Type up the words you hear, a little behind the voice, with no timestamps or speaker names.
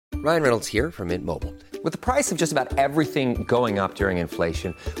Ryan Reynolds here from Mint Mobile. With the price of just about everything going up during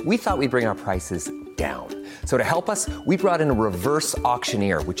inflation, we thought we'd bring our prices down. So to help us, we brought in a reverse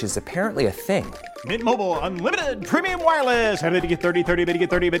auctioneer, which is apparently a thing. Mint Mobile Unlimited Premium Wireless. How to get 30, 30, bit to get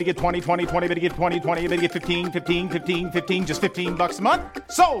 30, bit to get 20, 20, 20, bit to get 20, 20, bit to get 15, 15, 15, 15, just $15 a month?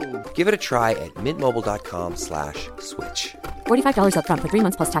 Sold! Give it a try at mintmobile.com/switch. $45 up front for 3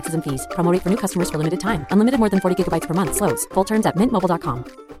 months plus taxes and fees. Promo rate for new customers for limited time. Unlimited more than 40 gigabytes per month. Slows full terms at mintmobile.com.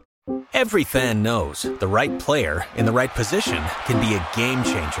 Every fan knows the right player in the right position can be a game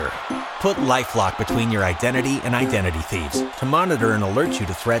changer. Put LifeLock between your identity and identity thieves to monitor and alert you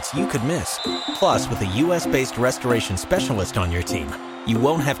to threats you could miss. Plus, with a U.S.-based restoration specialist on your team, you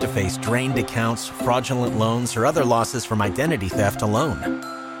won't have to face drained accounts, fraudulent loans, or other losses from identity theft alone.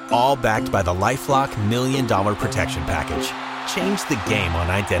 All backed by the LifeLock $1 Million Protection Package. Change the game on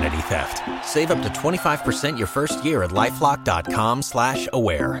identity theft. Save up to 25% your first year at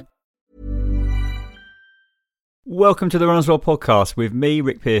LifeLock.com/aware. Welcome to the Runners World podcast with me,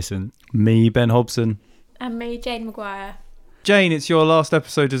 Rick Pearson. Me, Ben Hobson. And me, Jane Maguire. Jane, it's your last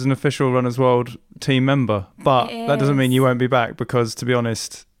episode as an official Runners World team member, but that doesn't mean you won't be back because, to be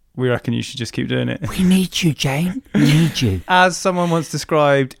honest, we reckon you should just keep doing it. We need you, Jane. We need you. As someone once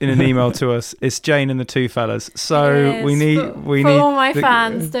described in an email to us, it's Jane and the two fellas. So we need for all my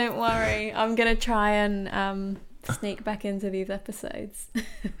fans, don't worry. I'm going to try and sneak back into these episodes.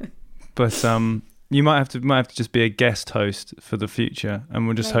 But you might have to just be a guest host for the future, and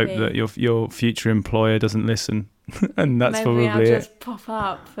we'll just hope that your future employer doesn't listen. And that's Maybe probably I'll just pop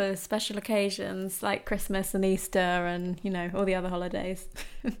up for special occasions like Christmas and Easter and, you know, all the other holidays.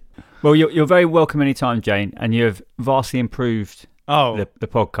 Well, you're very welcome anytime, Jane, and you have vastly improved the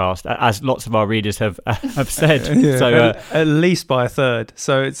podcast, as lots of our readers have said. Yeah, So at least by a third.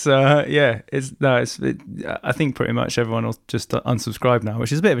 So it's I think pretty much everyone will just unsubscribe now,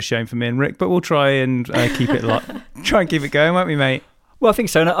 which is a bit of a shame for me and Rick, but we'll try and keep it try and keep it going, won't we, mate? Well, I think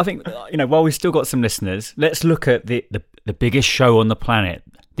so. And I think, while we've still got some listeners, let's look at the biggest show on the planet,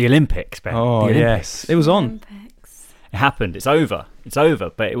 the Olympics, Ben. Oh, the Olympics. Yes. It was on. Olympics. It happened. It's over.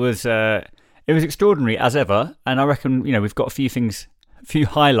 But it was extraordinary as ever. And I reckon, we've got a few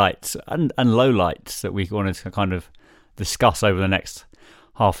highlights and lowlights that we wanted to kind of discuss over the next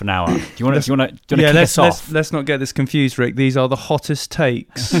half an hour. Do you want to kick us off? Let's not get this confused, Rick. These are the hottest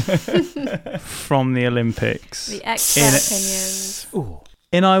takes from the Olympics. The expert opinions.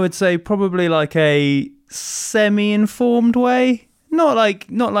 In, I would say, probably like a semi-informed way. Not like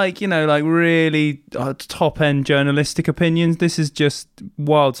really top-end journalistic opinions. This is just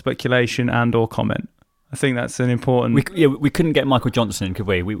wild speculation and or comment. I think that's an important... We couldn't get Michael Johnson, could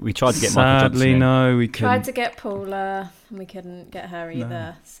we? We tried to get Michael Johnson. Sadly, no, we couldn't. Tried to get Paula, and we couldn't get her either.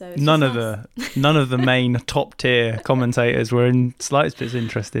 No. So none of the main top-tier commentators were in slightest bit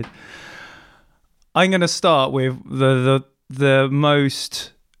interested. I'm going to start with the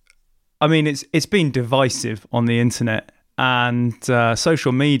most... I mean, it's been divisive on the internet, and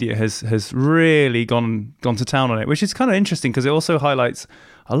social media has really gone to town on it, which is kind of interesting because it also highlights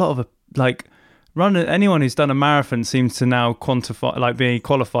a lot of anyone who's done a marathon seems to now being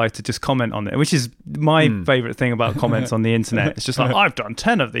qualified to just comment on it, which is my favourite thing about comments on the internet. It's just like, I've done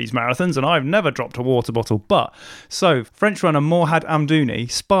 10 of these marathons and I've never dropped a water bottle. So French runner Morhad Amdouni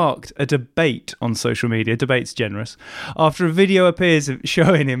sparked a debate on social media, debate's generous, after a video appears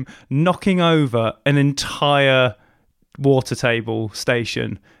showing him knocking over an entire water table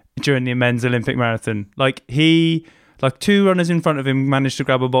station during the men's Olympic marathon. Two runners in front of him managed to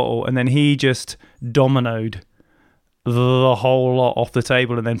grab a bottle, and then he just dominoed the whole lot off the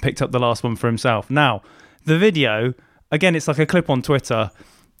table and then picked up the last one for himself. Now, the video, again, it's like a clip on Twitter,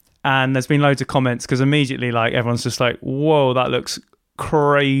 and there's been loads of comments because immediately, everyone's just like, whoa, that looks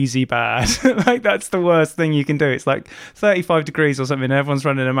crazy bad. That's the worst thing you can do. It's 35 degrees or something, and everyone's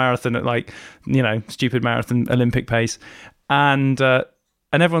running a marathon at stupid marathon Olympic pace.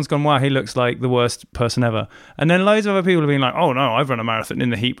 And everyone's gone, wow, he looks like the worst person ever. And then loads of other people have been like, oh no, I've run a marathon in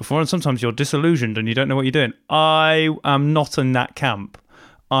the heat before, and sometimes you're disillusioned and you don't know what you're doing. I am not in that camp.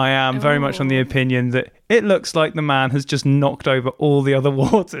 I am very much on the opinion that it looks like the man has just knocked over all the other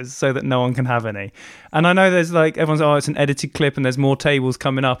waters so that no one can have any. And I know there's everyone's like, oh, it's an edited clip and there's more tables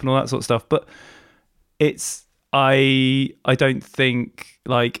coming up and all that sort of stuff. But I don't think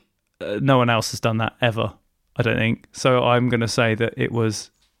no one else has done that ever. I don't think. So I'm going to say that it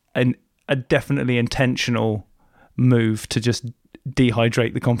was a definitely intentional move to just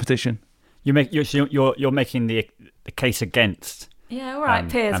dehydrate the competition. You're making the case against Yeah, all right,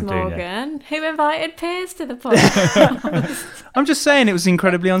 Piers I'm doing Morgan. Who invited Piers to the podcast? I'm just saying it was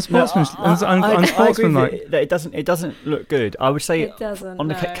incredibly unsportsmanlike. That it doesn't look good. I would say It doesn't, on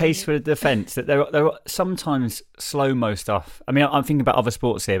the no. case for the defence that there are sometimes slow-mo stuff. I mean, I'm thinking about other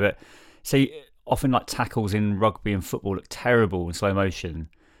sports here, but say often like tackles in rugby and football look terrible in slow motion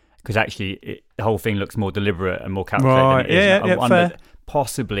because actually the whole thing looks more deliberate and more calculated Right, than it is. yeah, And I yeah, wonder, fair.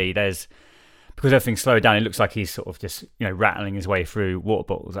 possibly there's, because everything's slowed down, it looks like he's sort of just rattling his way through water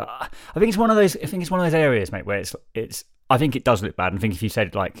bottles. I think it's one of those. I think it's one of those areas, mate, where it's. I think it does look bad. I think if you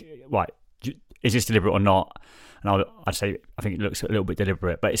said like, right, is this deliberate or not? And I'd say I think it looks a little bit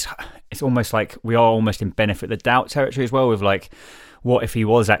deliberate, but it's almost like we are almost in benefit the doubt territory as well. With like, what if he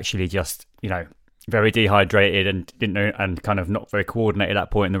was actually just very dehydrated and didn't know and kind of not very coordinated at that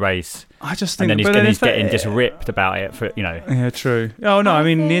point in the race. I just think, and then he's getting just ripped about it for Yeah, true. Oh no, I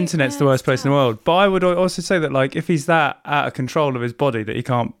mean the internet's the worst place in the world. But I would also say that like if he's that out of control of his body that he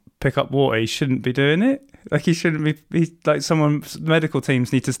can't pick up water, he shouldn't be doing it. Like he shouldn't be. He's like medical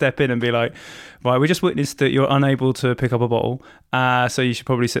teams need to step in and be like, right, we just witnessed that you're unable to pick up a bottle, so you should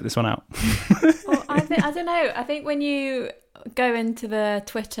probably sit this one out. Well, I don't know. I think when you go into the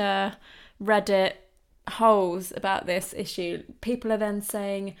Twitter, Reddit holes about this issue, people are then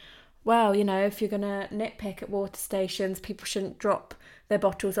saying, well, if you're going to nitpick at water stations, people shouldn't drop their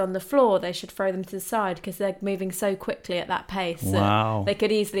bottles on the floor. They should throw them to the side because they're moving so quickly at that pace. Wow. They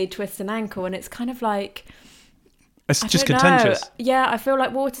could easily twist an ankle. And it's kind of like... It's just contentious. Yeah, I feel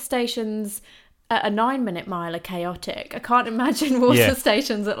like water stations at a 9-minute mile are chaotic. I can't imagine water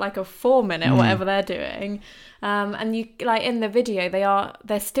stations at like a 4-minute or whatever they're doing. And you like in the video,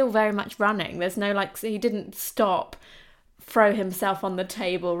 they're still very much running. There's no like, so he didn't stop, throw himself on the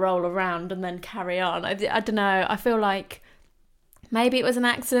table, roll around, and then carry on. I don't know. I feel like maybe it was an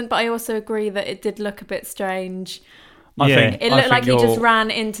accident, but I also agree that it did look a bit strange. It looked like he just ran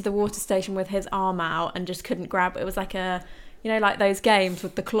into the water station with his arm out and just couldn't grab. It was like like those games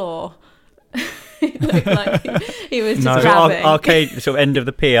with the claw. It looked like he was just grabbing. Arcade, sort of end of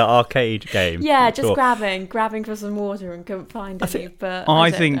the pier arcade game. Yeah, just grabbing for some water and couldn't find any. But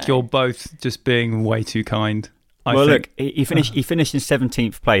I think you're both just being way too kind. Look, he finished in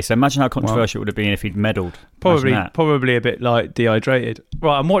 17th place. So imagine how controversial it would have been if he'd medalled. Probably a bit like dehydrated.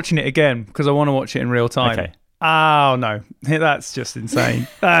 Right, I'm watching it again because I want to watch it in real time. Okay. Oh no, that's just insane.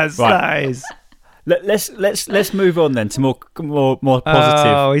 That is. Let's move on then to more positive.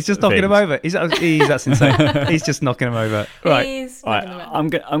 Oh, he's just knocking him over. That's insane. He's just knocking him over. Right. I'm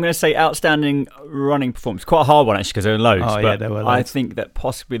going to say outstanding running performance. Quite a hard one actually because there were loads. Oh yeah, there were loads. I think that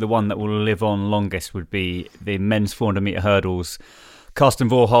possibly the one that will live on longest would be the men's 400 meter hurdles. Karsten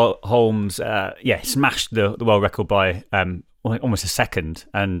Warholm, smashed the world record by almost a second.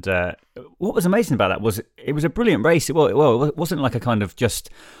 And what was amazing about that was it was a brilliant race. It wasn't like a kind of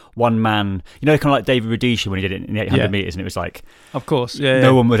just one man, kind of like David Rudisha when he did it in the 800 meters, and it was like, of course,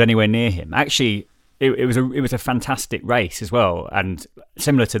 no one was anywhere near him. Actually, it was a fantastic race as well, and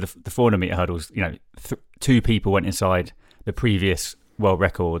similar to the 400 meter hurdles. 2 people went inside the previous world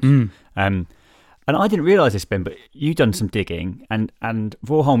record. And I didn't realise this, Ben, but you've done some digging, and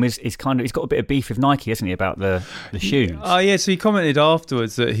Warholm is kind of, he's got a bit of beef with Nike, hasn't he, about the shoes? Oh yeah, so he commented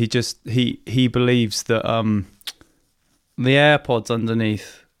afterwards that he believes that the AirPods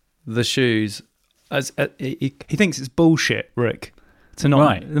underneath the shoes, he thinks it's bullshit, Rick. The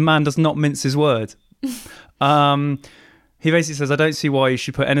man does not mince his words. He basically says, I don't see why you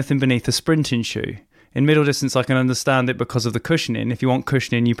should put anything beneath a sprinting shoe. In middle distance, I can understand it because of the cushioning. If you want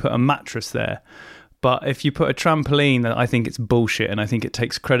cushioning, you put a mattress there. But if you put a trampoline, I think it's bullshit, and I think it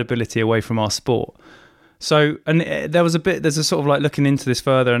takes credibility away from our sport. So, and there's a sort of like looking into this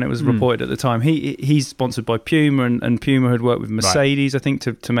further, and it was reported at the time. He's sponsored by Puma, and Puma had worked with Mercedes, I think,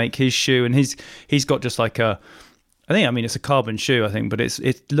 to make his shoe, and he's got just like it's a carbon shoe, I think, but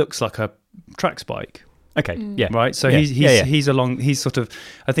it looks like a track spike. Okay, yeah, right. So he's sort of,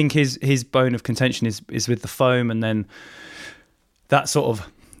 I think his bone of contention is with the foam, and then that sort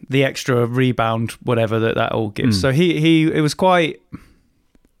of the extra rebound, whatever that all gives. So it was quite.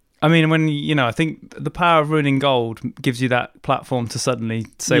 I mean, when I think the power of ruining gold gives you that platform to suddenly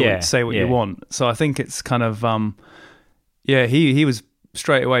say what you want. So I think it's kind of he was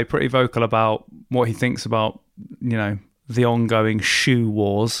straight away pretty vocal about what he thinks about the ongoing shoe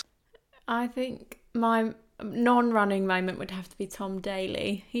wars. I think my non-running moment would have to be Tom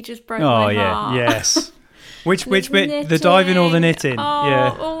Daley. He just broke my heart. Yes. Which bit? Knitting. The diving or the knitting? Oh,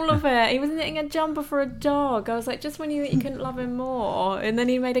 yeah, all of it. He was knitting a jumper for a dog. I was like, just when you think you couldn't love him more, and then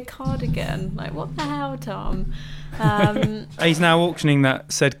he made a cardigan. Like, what the hell, Tom? He's now auctioning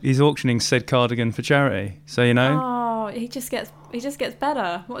said cardigan for charity. So Oh, he just gets gets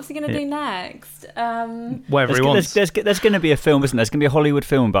better. What's he going to do next? Whatever he wants. There's going to be a film, isn't there? There's going to be a Hollywood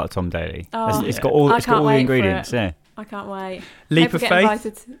film about Tom Daly. It's got all the ingredients. Yeah, I can't wait. Leap of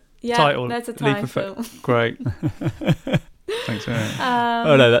Faith. Title. There's a title. Great. Thanks very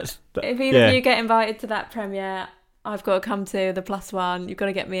much. If either of you get invited to that premiere, I've got to come to the +1. You've got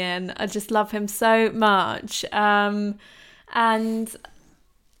to get me in. I just love him so much. And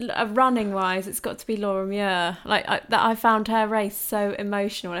running wise, it's got to be Laura Muir. I found her race so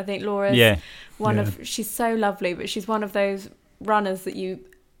emotional. And I think Laura's she's so lovely, but she's one of those runners that you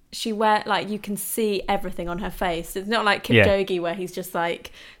can see everything on her face. It's not like Kipchoge where he's just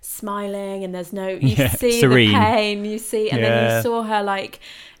like smiling and there's no, you see serene. The pain, you see, and then you saw her like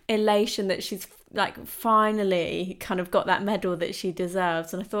elation that she's like finally kind of got that medal that she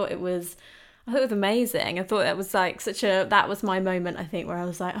deserves. And I thought it was amazing. I thought that was like that was my moment, I think, where I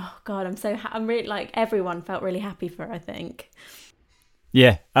was like, oh God, I'm really like, everyone felt really happy for her, I think.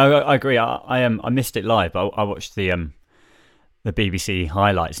 Yeah, I agree. I missed it live, but I watched the BBC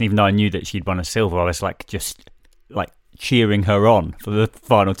highlights, and even though I knew that she'd won a silver, I was like just like cheering her on for the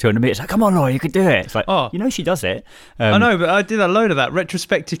final 200 meters. Like, come on, Laura, you could do it. It's like, she does it. I know, but I did a load of that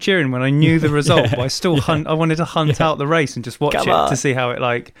retrospective cheering when I knew the result. But I still I wanted to hunt out the race and just watch to see how it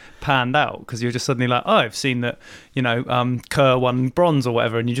like panned out, because you're just suddenly like, I've seen that, Kerr won bronze or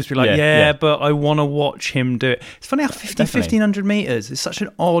whatever, and you just be like, but I want to watch him do it. It's funny how 1500 meters is such an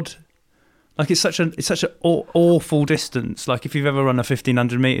odd. Like it's such an awful distance. Like if you've ever run a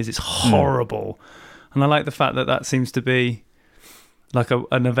 1500 meters, it's horrible. And I like the fact that seems to be like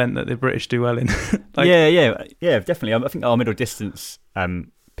an event that the British do well in. Definitely. I think our middle distance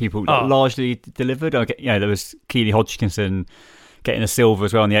people largely delivered. There was Keely Hodgkinson getting a silver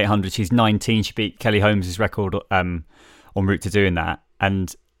as well in the 800. She's 19. She beat Kelly Holmes' record en route to doing that.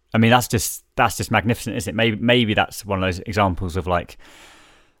 And I mean, that's just magnificent, isn't it? Maybe that's one of those examples of like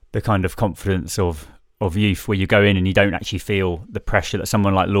the kind of confidence of youth where you go in and you don't actually feel the pressure that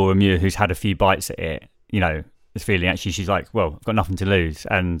someone like Laura Muir, who's had a few bites at it, is feeling. Actually, she's like, well, I've got nothing to lose.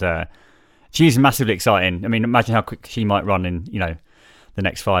 And she's massively exciting. I mean, imagine how quick she might run in, the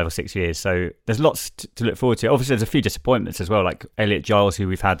next 5 or 6 years. So there's lots to look forward to. Obviously, there's a few disappointments as well, like Elliot Giles, who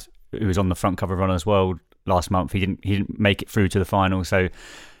was on the front cover of Runner's World last month. He didn't make it through to the final. So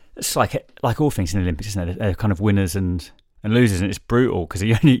it's like all things in the Olympics, isn't it? They're kind of winners and losers, and it's brutal because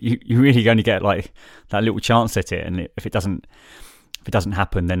you really only get like that little chance at it, and if it doesn't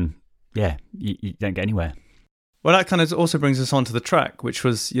happen, then you don't get anywhere. Well, that kind of also brings us on to the track, which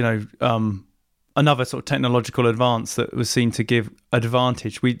was another sort of technological advance that was seen to give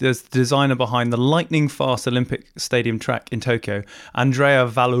advantage. There's the designer behind the lightning fast Olympic Stadium track in Tokyo, Andrea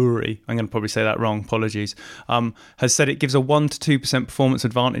Valuri, I'm going to probably say that wrong, apologies, has said it gives a 1% to 2% performance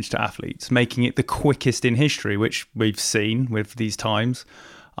advantage to athletes, making it the quickest in history, which we've seen with these times.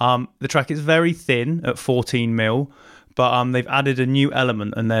 The track is very thin at 14 mil, but they've added a new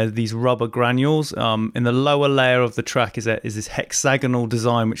element, and they're these rubber granules. In the lower layer of the track is this hexagonal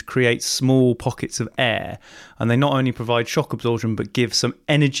design which creates small pockets of air, and they not only provide shock absorption but give some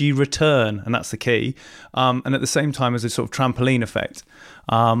energy return, and that's the key. And at the same time, as a sort of trampoline effect,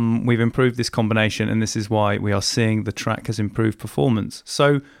 we've improved this combination, and this is why we are seeing the track has improved performance.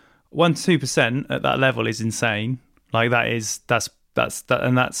 So 1% to 2% at that level is insane. Like that's.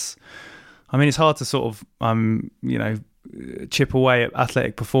 I mean, it's hard to sort of, chip away at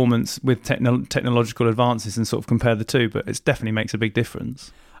athletic performance with technological advances and sort of compare the two, but it definitely makes a big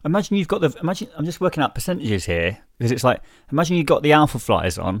difference. Imagine I'm just working out percentages here, because it's like, imagine you've got the Alpha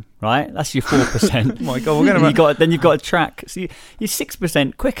Flyers on, right? That's your 4%. Oh my God, then you've got a track. So you're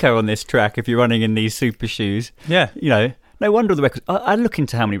 6% quicker on this track if you're running in these super shoes. Yeah. No wonder the records. I look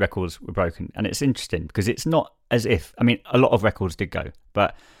into how many records were broken, and it's interesting because it's not as if, I mean, a lot of records did go,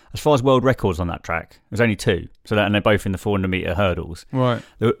 but as far as world records on that track, there's only 2. And they're both in the 400 metre hurdles. Right.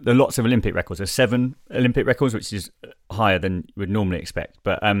 There are lots of Olympic records. There's 7 Olympic records, which is higher than you would normally expect.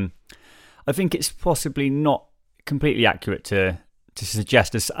 But I think it's possibly not completely accurate to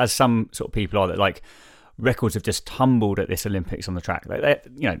suggest, as some sort of people are, that like records have just tumbled at this Olympics on the track. They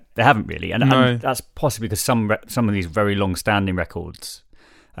haven't really, and that's possibly because some of these very long-standing records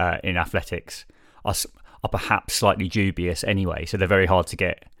in athletics are perhaps slightly dubious anyway. So they're very hard to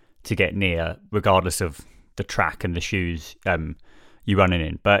get near, regardless of the track and the shoes you're running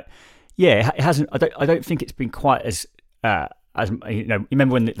in. But yeah, it hasn't. I don't think it's been quite as you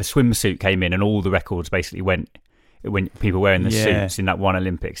remember when the swimsuit came in and all the records basically went when people wearing the suits in that one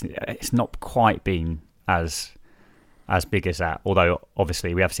Olympics. It's not quite been as big as that, although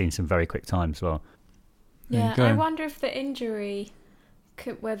obviously we have seen some very quick times as well. Yeah, I wonder if the injury,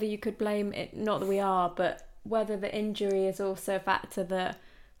 whether you could blame it, not that we are, but whether the injury is also a factor that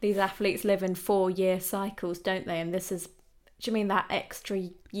these athletes live in 4-year cycles, don't they? And this is, do you mean that extra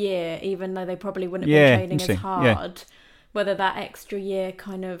year, even though they probably wouldn't have been training as hard, whether that extra year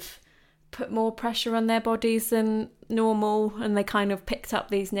kind of put more pressure on their bodies than normal, and they kind of picked up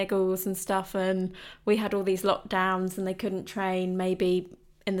these niggles and stuff, and we had all these lockdowns and they couldn't train maybe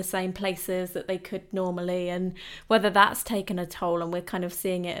in the same places that they could normally, and whether that's taken a toll, and we're kind of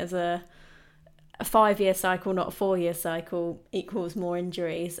seeing it as a 5-year cycle, not a 4-year cycle, equals more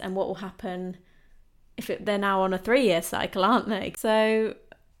injuries, and what will happen if they're now on a 3-year cycle, aren't they? So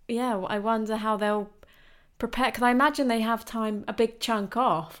yeah, I wonder how they'll prepare, because I imagine they have time, a big chunk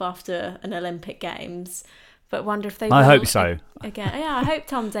off after an Olympic Games, but wonder if they will. I hope so. Again, yeah, I hope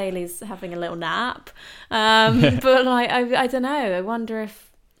Tom Daley's having a little nap. But like, I don't know. I wonder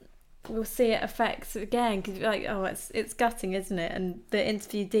if we'll see it affect again, because like, oh, it's gutting, isn't it? And the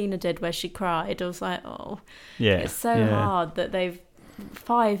interview Dina did where she cried, I was like, oh, yeah, it's so hard that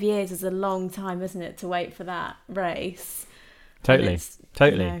 5 years is a long time, isn't it, to wait for that race? Totally,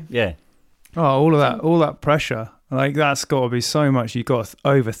 you know, yeah. Oh, all that pressure. Like, that's got to be so much. You've got to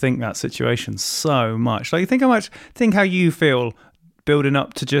overthink that situation so much. Like, think how you feel building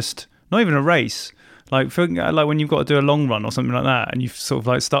up to just not even a race. Like when you've got to do a long run or something like that, and you sort of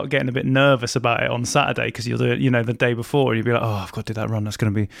like start getting a bit nervous about it on Saturday because you'll do it, the day before, and you'll be like, oh, I've got to do that run. That's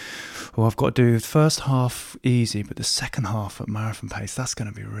going to be, I've got to do the first half easy, but the second half at marathon pace, that's going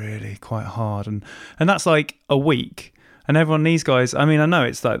to be really quite hard. And that's like a week. And everyone, these guys, I mean, I know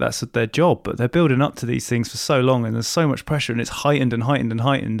it's like that's their job, but they're building up to these things for so long, and there's so much pressure, and it's heightened and heightened and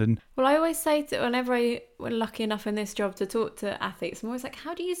heightened. And well, I always say whenever we're lucky enough in this job to talk to athletes, I'm always like,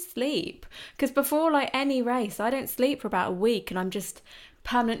 how do you sleep? Because before like any race, I don't sleep for about a week, and I'm just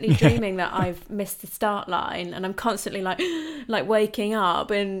permanently dreaming that I've missed the start line, and I'm constantly like waking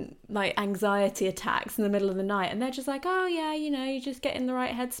up in like anxiety attacks in the middle of the night, and they're just like, oh yeah, you just get in the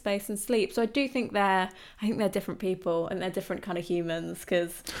right headspace and sleep. So I do think they're different people, and they're different kind of humans,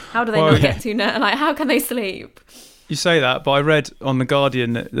 because how do they not get too like, how can they sleep? You say that, but I read on The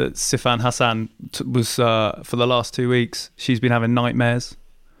Guardian that Sifan Hassan was for the last 2 weeks, she's been having nightmares.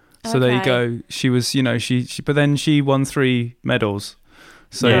 So there you go. She was, but then she won 3 medals.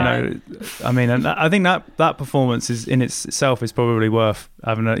 So, I mean, and I think that performance is in itself is probably worth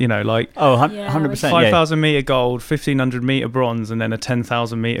having a, 100%. 5,000 metre gold, 1,500 metre bronze, and then a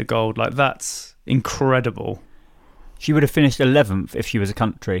 10,000 metre gold. Like, that's incredible. She would have finished 11th if she was a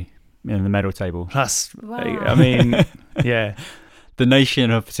country in the medal table. Wow. I mean, yeah. The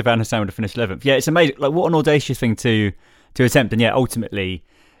nation of Sifan Hassan would have finished 11th. Yeah, it's amazing. Like, what an audacious thing to attempt. And yeah, ultimately,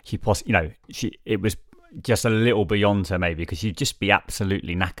 it was just a little beyond her, maybe, because you'd just be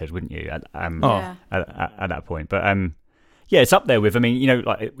absolutely knackered, wouldn't you, at that point. But it's up there with, I mean,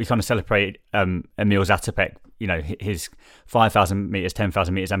 like we kind of celebrate Emil Zatopek, his 5,000 metres,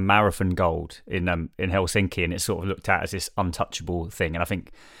 10,000 metres and marathon gold in Helsinki, and it's sort of looked at as this untouchable thing, and I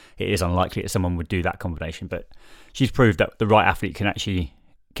think it is unlikely that someone would do that combination, but she's proved that the right athlete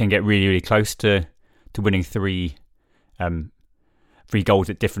can get really, really close to winning 3 golds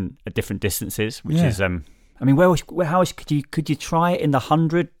at different distances, which is I mean, could you try it in the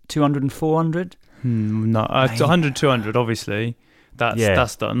 100, 200 and 400? No, 100, 200 obviously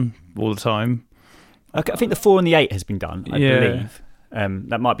that's done all the time. Okay, I think the 4 and the 8 has been done, I believe.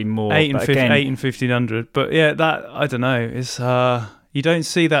 That might be more 8 and 1500, but yeah, that I don't know, it's you don't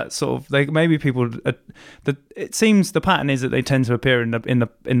see that sort of, maybe people it seems the pattern is that they tend to appear in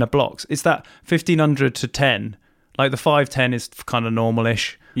the blocks. It's that 1500 to 10. Like the 5:10 is kind of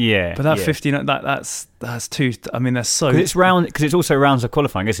normal-ish. Yeah. But that 15, that's too, I mean, that's so... Because it's also rounds of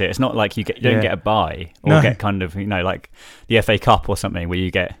qualifying, isn't it? It's not like you don't get a bye or get kind of, like the FA Cup or something where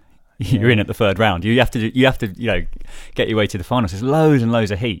you're in at the 3rd round. You have to get your way to the finals. There's loads and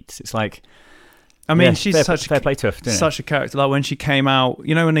loads of heats. It's like... I mean, she's fair play to her, such a character. Like when she came out,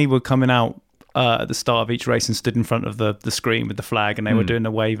 when they were coming out at the start of each race and stood in front of the screen with the flag, and they were doing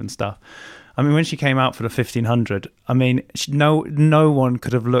the wave and stuff. I mean, when she came out for the 1500, I mean, no one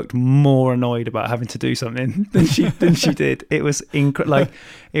could have looked more annoyed about having to do something than she did. It was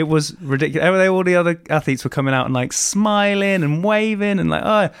it was ridiculous. All the other athletes were coming out and like smiling and waving and like,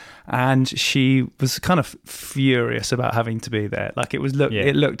 oh, and she was kind of furious about having to be there. Like it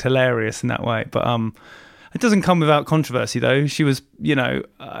looked hilarious in that way, but it doesn't come without controversy, though. She was,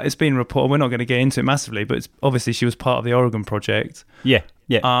 it's been reported. We're not going to get into it massively, but obviously she was part of the Oregon project. Yeah,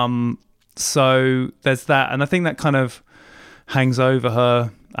 yeah. So there's that, and I think that kind of hangs over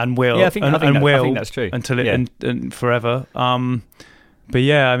her and will. Yeah, I think that's true until it and forever. But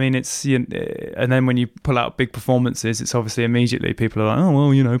yeah, I mean, it's and then when you pull out big performances, it's obviously immediately people are like, oh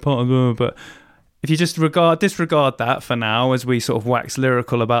well, part of the. But if you just disregard that for now, as we sort of wax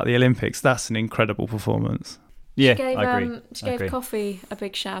lyrical about the Olympics, that's an incredible performance. Yeah, I agree. She gave agree. coffee a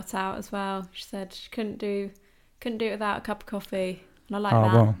big shout out as well. She said she couldn't do it without a cup of coffee, and I like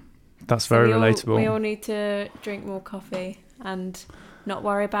that. Well, that's very relatable. We all need to drink more coffee and not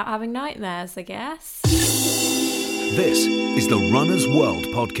worry about having nightmares, I guess. This is the Runner's World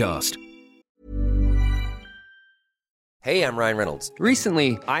podcast. Hey, I'm Ryan Reynolds.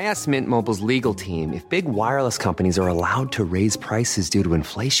 Recently, I asked Mint Mobile's legal team if big wireless companies are allowed to raise prices due to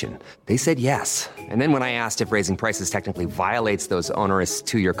inflation. They said yes. And then when I asked if raising prices technically violates those onerous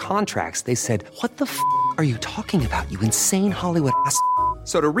 2-year contracts, they said, "What the f*** are you talking about, you insane Hollywood ass?"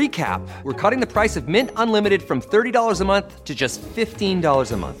 So to recap, we're cutting the price of Mint Unlimited from $30 a month to just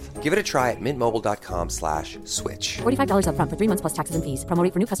 $15 a month. Give it a try at mintmobile.com/switch. $45 up front for 3 months plus taxes and fees. Promo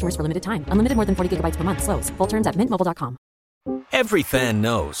rate for new customers for limited time. Unlimited more than 40 gigabytes per month. Slows full terms at mintmobile.com. Every fan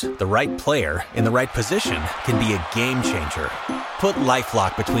knows the right player in the right position can be a game changer. Put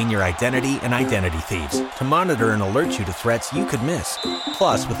LifeLock between your identity and identity thieves to monitor and alert you to threats you could miss.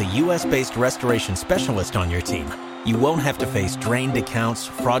 Plus, with a U.S.-based restoration specialist on your team, you won't have to face drained accounts,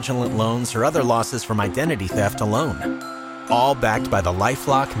 fraudulent loans, or other losses from identity theft alone. All backed by the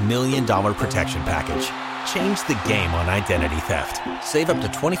LifeLock $1 Million Protection Package. Change the game on identity theft. Save up to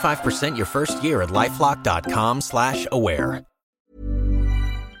 25% your first year at LifeLock.com/aware.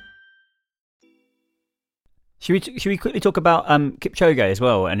 Should we quickly talk about Kipchoge as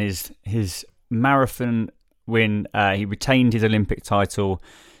well and his marathon win? He retained his Olympic title.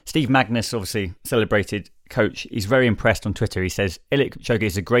 Steve Magnus, obviously celebrated coach, he's very impressed on Twitter. He says Eliud Kipchoge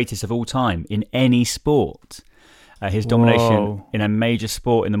is the greatest of all time in any sport. His domination in a major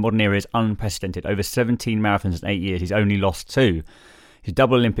sport in the modern era is unprecedented. Over 17 marathons in 8 years, he's only lost 2. He's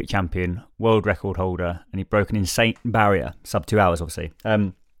double Olympic champion, world record holder, and he broke an insane barrier, sub 2 hours, obviously.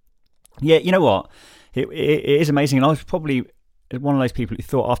 Yeah, you know what? It is amazing. And I was probably one of those people who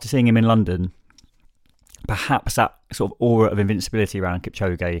thought, after seeing him in London, perhaps that sort of aura of invincibility around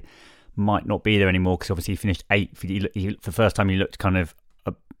Kipchoge might not be there anymore, because obviously he finished 8th. For the first time, he looked kind of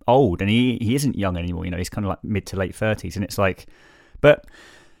old, and he isn't young anymore. You know, he's kind of like mid to late 30s, and it's like, but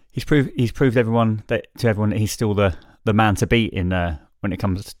he's proved everyone that he's still the man to beat in when it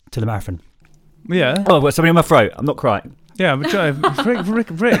comes to the marathon. Yeah. Oh, I've got something in my throat. I'm not crying. Yeah, but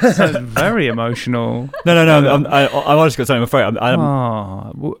Rick sounds very emotional. No. I just got something in my throat.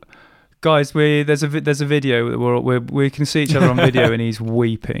 Guys, there's a video where we can see each other on video, and he's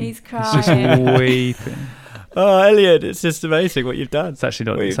weeping. He's crying. He's just weeping. Oh, Eliud, it's just amazing what you've done. It's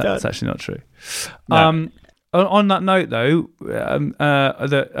actually not. It's actually not true. No. On that note, though,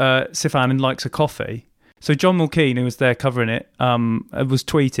 that Sifan likes a coffee. So John Mulkeen, who was there covering it, was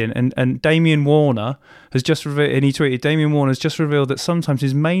tweeting, and Damien Warner has just revealed, and he tweeted, Damien Warner has just revealed that sometimes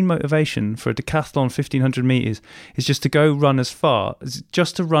his main motivation for a decathlon 1,500 metres is just to go run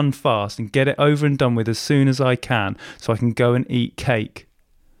just to run fast and get it over and done with as soon as I can, so I can go and eat cake.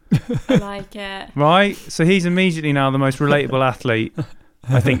 I like it. Right? So he's immediately now the most relatable athlete,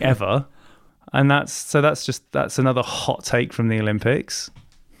 I think, ever. And that's another hot take from the Olympics.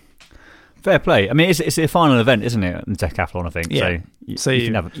 Fair play. I mean, it's a final event, isn't it? In decathlon, I think. Yeah. So you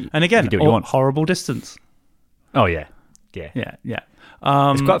can have, and again, you can do what you want. Horrible distance. Oh yeah.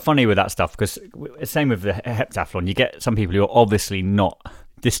 It's quite funny with that stuff, because same with the heptathlon. You get some people who are obviously not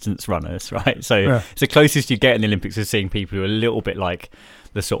distance runners, right? So it's the closest you get in the Olympics is seeing people who are a little bit like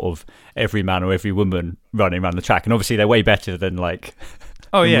the sort of every man or every woman running around the track, and obviously they're way better than like.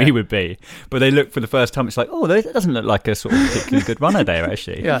 We would be, but they look for the first time. It's like, that doesn't look like a sort of particularly good runner there,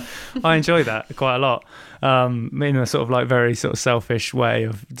 actually. Yeah, I enjoy that quite a lot. In a sort of like very sort of selfish way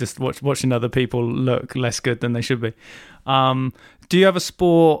of just watching other people look less good than they should be. Do you have a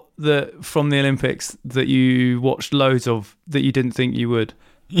sport that from the Olympics that you watched loads of that you didn't think you would?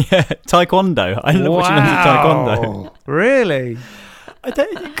 Yeah, taekwondo. I love watching taekwondo. Really?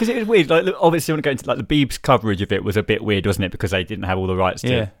 Because it was weird. Like, obviously, when I go into like the Beebs coverage of it was a bit weird, wasn't it? Because they didn't have all the rights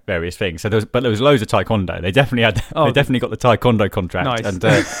to various things. So there was loads of taekwondo. They definitely had. They definitely got the taekwondo contract. Nice.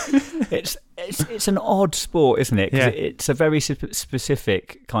 And it's an odd sport, isn't it? Because it's a very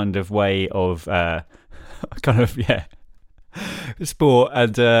specific kind of way of sport.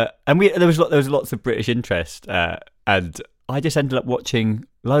 And there was lots of British interest. And I just ended up watching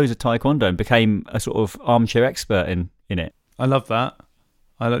loads of taekwondo and became a sort of armchair expert in it. I love that.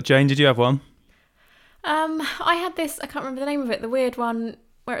 Jane, did you have one? I had this, I can't remember the name of it, the weird one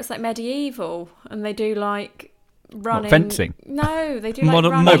where it's like medieval and they do like running. What, fencing? No, they do like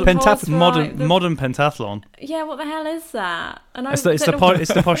running. Modern pentathlon. Yeah, what the hell is that? And it's the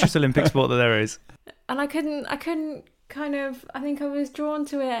poshest Olympic sport that there is. And I couldn't kind of, I think I was drawn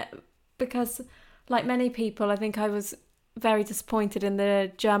to it because like many people, I think I was very disappointed in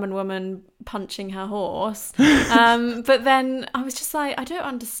the German woman punching her horse. But then I was just like, I don't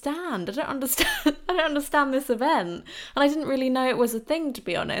understand this event. And I didn't really know it was a thing, to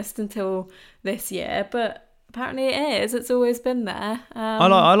be honest, until this year. But apparently it is. It's always been there.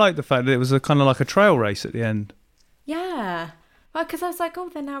 I like the fact that it was a kind of like a trail race at the end. Yeah. Well, because I was like, oh,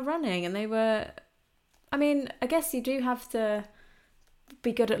 they're now running. And they were... I mean, I guess you do have to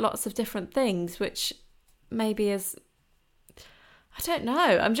be good at lots of different things, which maybe is... I don't know.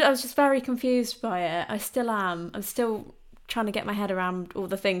 I was just very confused by it. I still am. I'm still trying to get my head around all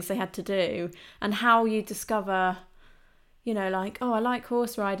the things they had to do and how you discover, you know, like, oh, I like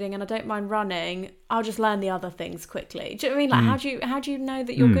horse riding and I don't mind running. I'll just learn the other things quickly. Do you know what I mean? Like, how do you know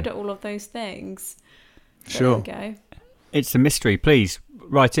that you're good at all of those things? Sure. There you go. It's a mystery. Please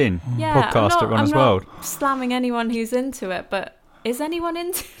write in. Yeah, Podcast at Runners World. I'm not slamming anyone who's into it, but is anyone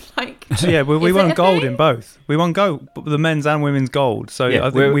into like? So yeah, we won gold in both. We won gold, the men's and women's gold. So Yeah, I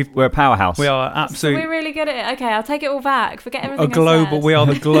think we're a powerhouse. we are So absolutely we're really good at it. Okay, I'll take it all back. Forget everything. a global. I said. We are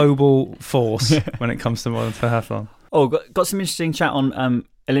the global force when it comes to modern triathlon. Oh, got some interesting chat on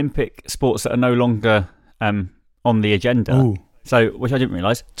Olympic sports that are no longer on the agenda. Ooh. So, which I didn't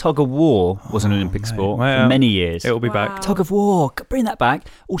realise, tug of war was an Olympic sport Well, for many years. It'll be Wow. back. Tug of war, bring that back.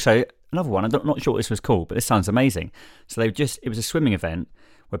 Also, another one, I'm not sure what this was called, but this sounds amazing. So it was a swimming event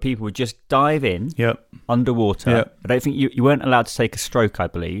where people would just dive in Yep. underwater. Yep. I don't think you weren't allowed to take a stroke, I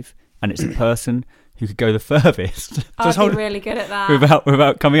believe, and it's the person who could go the furthest I'd hold- be really good at that.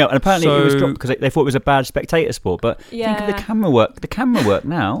 without coming up. And apparently it was So- dropped because they thought it was a bad spectator sport. But think of the Yeah. camera work. The camera work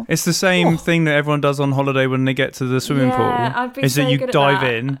now. It's the same thing that everyone does on holiday when they get to the swimming Yeah, pool. I'd be Is that so you good at dive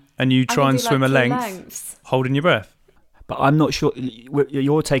that. in and you I try can and do, swim like, a 2 length, lengths. holding your breath. But I'm not sure.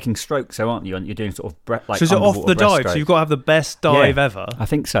 You're taking strokes, so aren't you? You're doing sort of like So is it off underwater the dive? breaststroke. So you've got to have the best dive Yeah. ever. I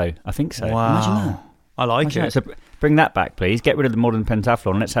think so. Imagine that. Wow. I like Imagine it. that. So bring that back, please. Get rid of the modern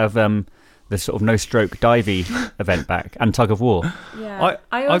pentathlon. Let's have the sort of no stroke divey event back and tug of war. Yeah.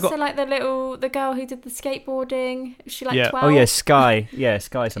 I also got- like the girl who did the skateboarding. Was she like Yeah. 12? Oh yeah, Sky. Yeah,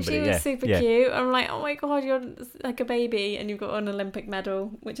 Sky. Somebody. She was yeah. super yeah. cute. I'm like, oh my god, you're like a baby and you've got an Olympic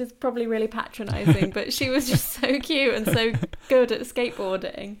medal, which is probably really patronising, but she was just so cute and so good at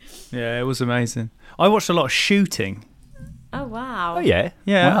skateboarding. Yeah, it was amazing. I watched a lot of shooting. Oh wow. Oh yeah.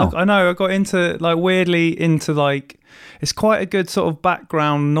 Yeah, Wow. I know. I got into weirdly into it's quite a good sort of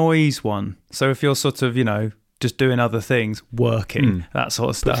background noise one. So if you're sort of, just doing other things, working, that sort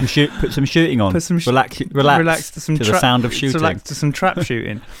of stuff. Put some shooting on. Put some relax to some the sound of shooting. Relax to some trap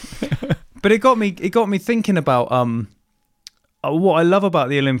shooting. But it got me thinking about what I love about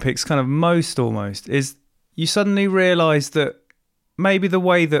the Olympics kind of most almost is you suddenly realise that maybe the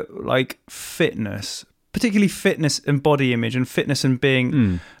way that like fitness, particularly fitness and body image and fitness and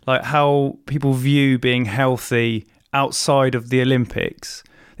being like how people view being healthy outside of the Olympics,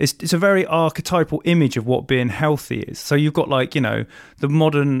 it's a very archetypal image of what being healthy is. So you've got the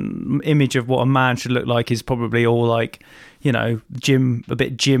modern image of what a man should look like is probably all like, a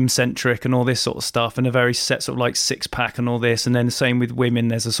bit gym centric and all this sort of stuff, and a very set sort of like six pack and all this. And then the same with women,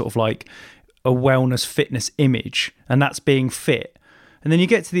 there's a sort of like a wellness fitness image, and that's being fit. And then you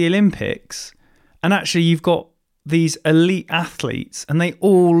get to the Olympics, and actually you've got these elite athletes, and they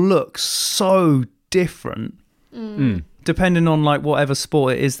all look so different. Depending on like whatever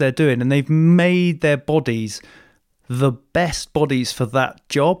sport it is they're doing, and they've made their bodies the best bodies for that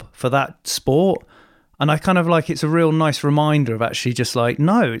job, for that sport. And I kind of like, it's a real nice reminder of actually just like,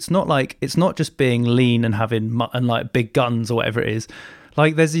 no, it's not just being lean and having and like big guns or whatever it is.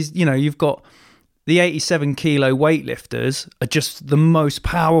 Like there's these, you've got the 87 kilo weightlifters are just the most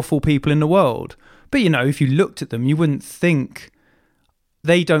powerful people in the world. But if you looked at them, you wouldn't think.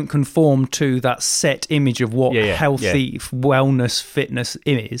 They don't conform to that set image of what healthy wellness fitness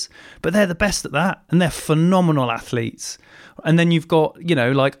is, but they're the best at that, and they're phenomenal athletes. And then you've got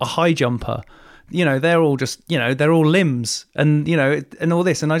like a high jumper, they're all just they're all limbs, and and all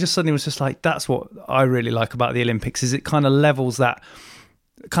this. And I just suddenly was just like, that's what I really like about the Olympics, is it kind of levels that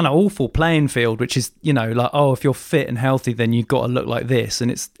kind of awful playing field, which is like, oh, if you're fit and healthy, then you've got to look like this,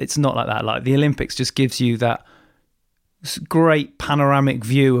 and it's not like that. Like the Olympics just gives you that great panoramic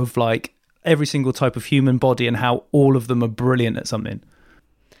view of like every single type of human body and how all of them are brilliant at something.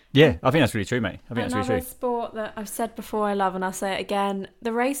 Yeah, I think that's really true, mate. I think that's really Another true. sport that I've said before I love, and I'll say it again,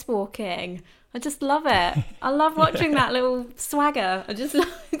 the race walking. I just love it. I love watching that little swagger. I just like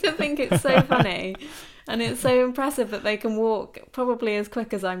to think it's so funny. And it's so impressive that they can walk probably as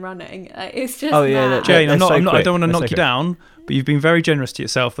quick as I'm running. It's just mad. Jane, They're so I don't quick. want to They're knock so you quick. down, but you've been very generous to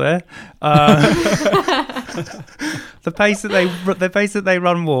yourself there. the pace that they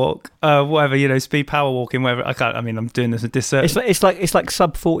run, walk, whatever, speed, power walking, whatever. I'm doing this a disservice. It's like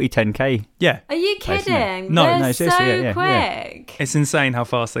sub 40 10k. Yeah. Are you kidding? No, They're seriously, so quick. It's insane how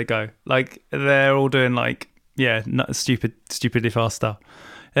fast they go. Like they're all doing stupidly fast stuff.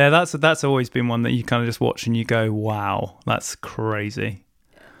 Yeah, that's always been one that you kind of just watch and you go, wow, that's crazy.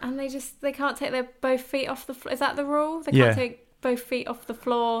 And they can't take their both feet off the floor. Is that the rule? They can't take both feet off the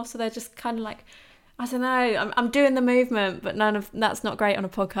floor, so they're just kind of like, I don't know. I'm doing the movement, but that's not great on a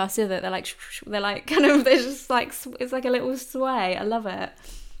podcast, is it? They're just like it's like a little sway. I love it.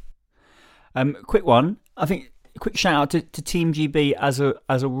 Quick one. I think a quick shout out to Team GB as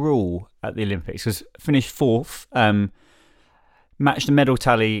a rule at the Olympics, because finished fourth, matched the medal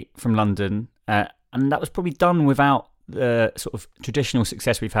tally from London, and that was probably done without the sort of traditional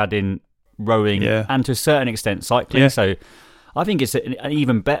success we've had in rowing and to a certain extent cycling. So I think it's an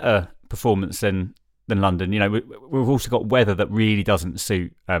even better performance than London. We've also got weather that really doesn't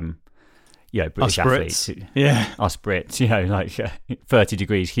suit British athletes. Us Brits, like 30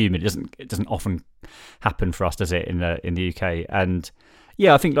 degrees humid. It doesn't often happen for us, does it, in the UK? And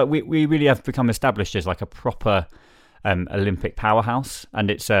I think like we really have become established as like a proper Olympic powerhouse. And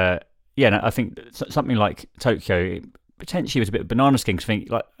it's I think something like Tokyo potentially was a bit of banana skin, because I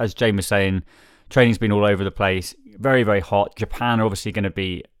think, like as Jane was saying, training's been all over the place, very, very hot. Japan are obviously going to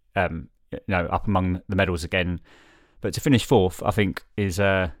be up among the medals again, but to finish fourth, I think is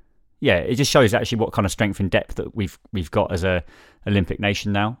it just shows actually what kind of strength and depth that we've got as a Olympic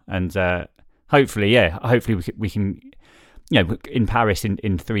nation now. And hopefully we can in Paris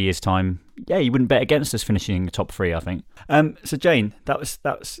in 3 years' time, you wouldn't bet against us finishing the top three, I think. So Jane, that was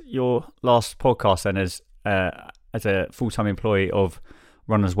your last podcast then as a full-time employee of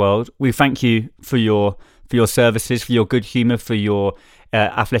Runner's World. We thank you for your services, for your good humour, for your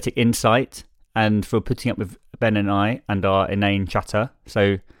athletic insight, and for putting up with Ben and I and our inane chatter.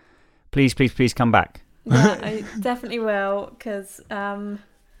 So please come back. Yeah, I definitely will, because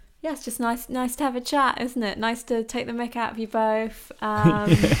it's just nice to have a chat, isn't it? Nice to take the mick out of you both.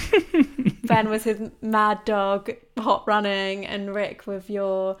 Ben with his mad dog hot running, and Rick with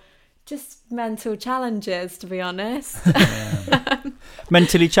your just mental challenges, to be honest.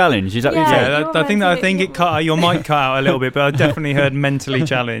 Mentally challenged, is that what you said? I think it cut. Your mic cut out a little bit, but I definitely heard mentally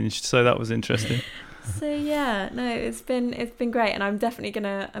challenged, so that was interesting. So it's been great, and it's definitely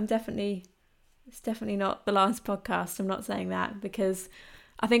not the last podcast. I'm not saying that, because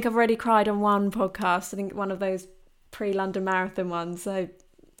I think I've already cried on one podcast. I think one of those pre-London Marathon ones. I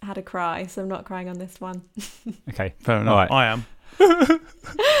had a cry, so I'm not crying on this one. Okay, fair enough. All right. I am.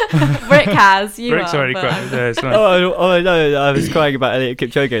 Rick has. Rick's already cried. Yeah, it's nice. Oh no! I was crying about Eliud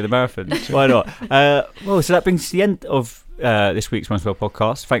Kipchoge, the marathon. Why not? So that brings to the end of this week's Runner's World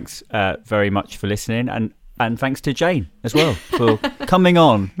podcast. Thanks very much for listening, and thanks to Jane as well for coming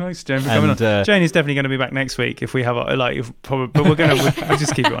on. Thanks, Jane, for coming on. Jane is definitely going to be back next week if we have but we'll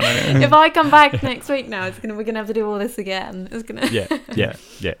just keep it on. If I come back next week now, we're gonna have to do all this again. Yeah.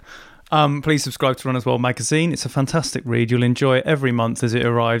 Please subscribe to Runner's World magazine. It's a fantastic read. You'll enjoy it every month as it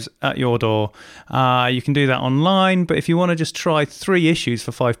arrives at your door. You can do that online, but if you want to just try 3 issues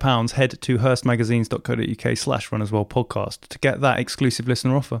for £5, head to hurstmagazines.co.uk/runnersworldpodcast to get that exclusive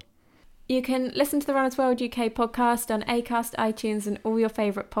listener offer. You can listen to the Runner's World UK podcast on Acast, iTunes and all your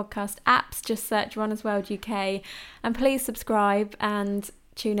favourite podcast apps. Just search Runner's World UK, and please subscribe and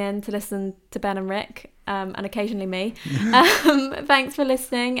tune in to listen to Ben and Rick, and occasionally me. Thanks for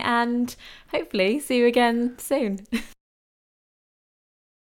listening, and hopefully see you again soon.